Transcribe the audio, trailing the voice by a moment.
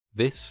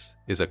This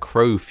is a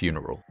crow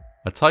funeral,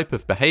 a type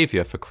of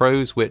behaviour for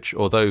crows which,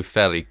 although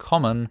fairly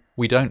common,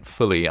 we don't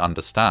fully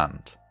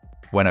understand.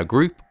 When a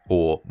group,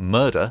 or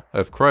murder,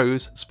 of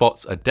crows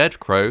spots a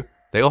dead crow,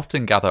 they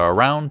often gather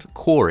around,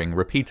 cawing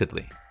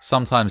repeatedly.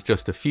 Sometimes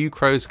just a few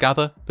crows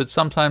gather, but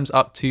sometimes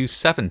up to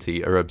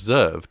 70 are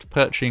observed,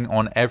 perching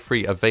on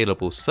every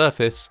available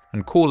surface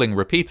and calling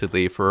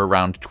repeatedly for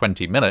around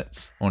 20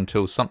 minutes,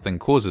 until something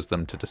causes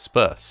them to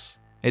disperse.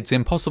 It's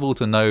impossible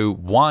to know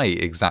why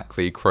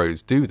exactly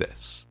crows do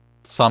this.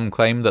 Some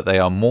claim that they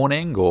are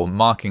mourning or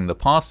marking the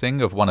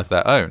passing of one of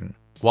their own,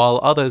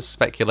 while others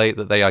speculate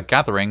that they are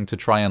gathering to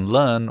try and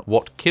learn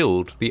what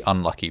killed the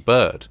unlucky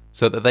bird,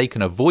 so that they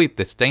can avoid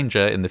this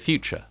danger in the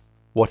future.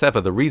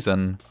 Whatever the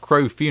reason,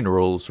 crow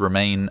funerals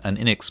remain an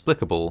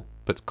inexplicable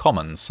but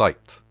common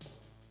sight.